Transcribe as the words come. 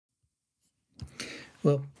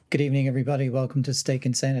Well, good evening, everybody. Welcome to Steak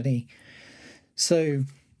Insanity. So,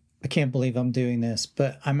 I can't believe I'm doing this,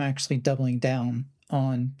 but I'm actually doubling down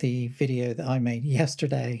on the video that I made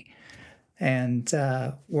yesterday, and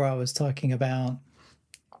where I was talking about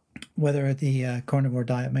whether the carnivore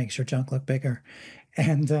diet makes your junk look bigger.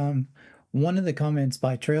 And one of the comments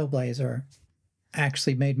by Trailblazer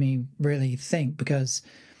actually made me really think because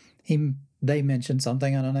they mentioned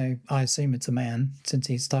something. I don't know. I assume it's a man since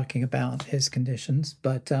he's talking about his conditions,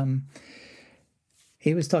 but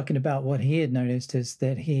he was talking about what he had noticed is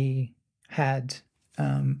that he had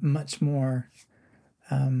much more.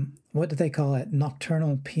 What do they call it?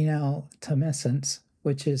 Nocturnal penile tumescence,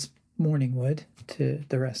 which is morning wood to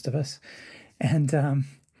the rest of us, and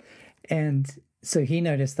so he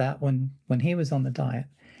noticed that when he was on the diet,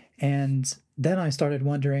 and then I started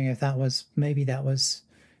wondering if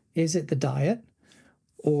is it the diet,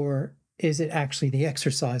 or is it actually the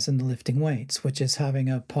exercise and the lifting weights, which is having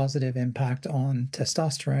a positive impact on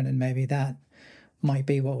testosterone? And maybe that might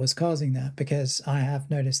be what was causing that, because I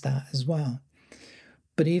have noticed that as well.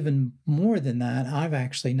 But even more than that, I've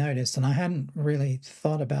actually noticed, and I hadn't really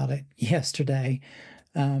thought about it yesterday,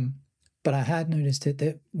 but I had noticed it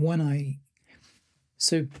that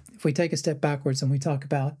so if we take a step backwards and we talk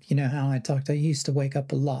about, how I used to wake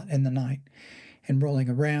up a lot in the night and rolling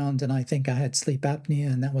around, and I think I had sleep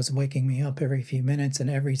apnea, and that was waking me up every few minutes, and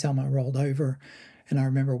every time I rolled over, and I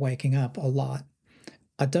remember waking up a lot.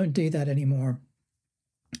 I don't do that anymore,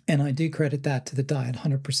 and I do credit that to the diet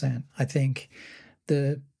 100%. I think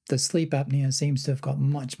the sleep apnea seems to have got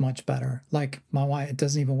much, much better. Like my wife, it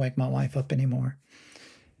doesn't even wake my wife up anymore.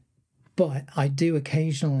 But I do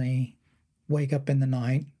occasionally wake up in the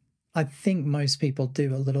night. I think most people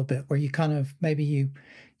do a little bit, where you kind of, maybe you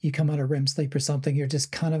come out of REM sleep or something, you're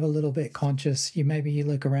just kind of a little bit conscious. You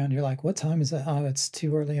look around, you're like, what time is it? Oh, it's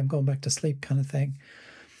too early, I'm going back to sleep, kind of thing.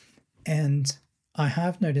 And I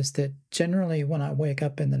have noticed that generally when I wake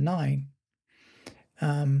up in the night,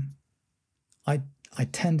 I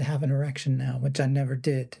tend to have an erection now, which I never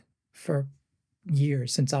did for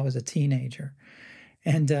years, since I was a teenager.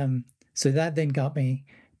 And so that then got me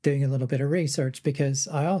doing a little bit of research, because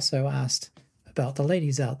I also asked about the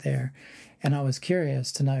ladies out there, and I was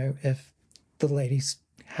curious to know if the ladies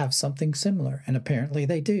have something similar, and apparently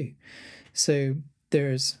they do. So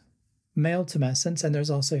there's male tumescence and there's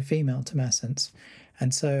also female tumescence.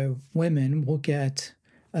 And so women will get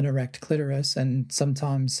an erect clitoris and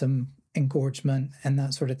sometimes some engorgement and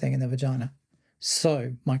that sort of thing in the vagina.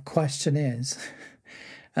 So my question is,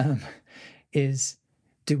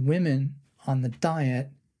 do women on the diet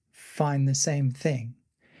find the same thing?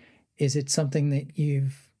 Is it something that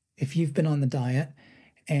if you've been on the diet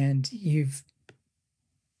and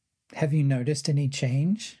have you noticed any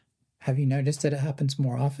change? Have you noticed that it happens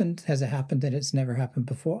more often? Has it happened that it's never happened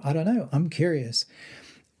before? I don't know. I'm curious.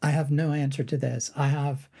 I have no answer to this. I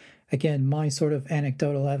have, again, my sort of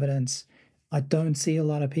anecdotal evidence. I don't see a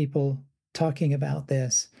lot of people talking about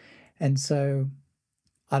this. And so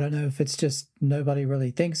I don't know if it's just nobody really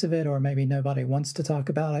thinks of it, or maybe nobody wants to talk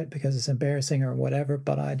about it because it's embarrassing or whatever,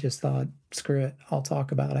 but I just thought, screw it, I'll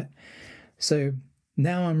talk about it. So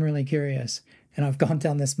now I'm really curious, and I've gone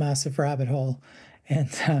down this massive rabbit hole. And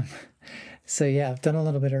so yeah, I've done a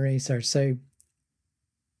little bit of research. So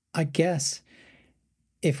I guess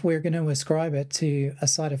if we're going to ascribe it to a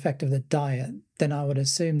side effect of the diet, then I would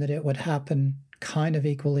assume that it would happen kind of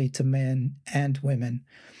equally to men and women.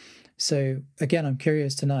 So again, I'm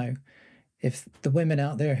curious to know if the women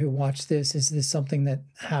out there who watch this, is this something that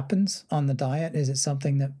happens on the diet? Is it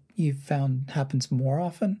something that you've found happens more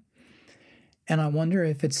often? And I wonder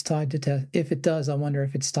if it's tied to, if it does, I wonder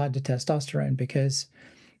if it's tied to testosterone, because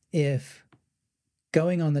if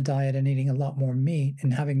going on the diet and eating a lot more meat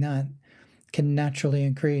and having that can naturally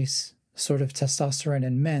increase sort of testosterone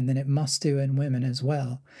in men, then it must do in women as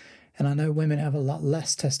well. And I know women have a lot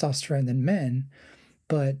less testosterone than men,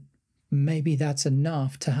 but maybe that's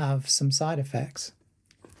enough to have some side effects.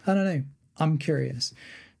 I don't know. I'm curious.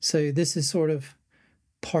 So this is sort of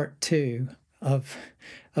part 2 of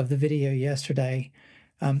the video yesterday.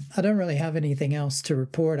 I don't really have anything else to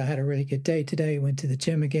report. I had a really good day today. Went to the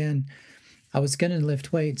gym again. I was going to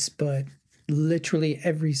lift weights, but literally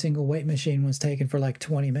every single weight machine was taken for like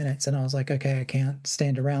 20 minutes. And I was like, okay, I can't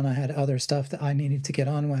stand around. I had other stuff that I needed to get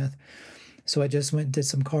on with. So I just went and did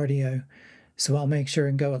some cardio. So I'll make sure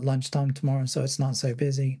and go at lunchtime tomorrow so it's not so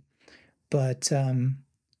busy. But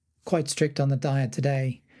quite strict on the diet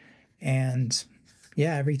today. And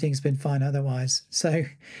yeah, everything's been fine otherwise. So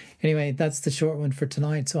anyway, that's the short one for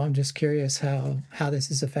tonight. So I'm just curious how this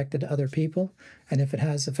has affected other people, and if it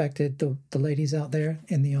has affected the ladies out there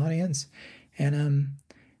in the audience. and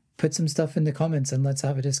put some stuff in the comments and let's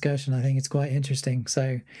have a discussion. I think it's quite interesting.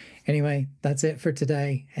 So anyway, that's it for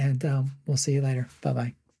today, and we'll see you later.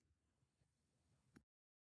 Bye-bye.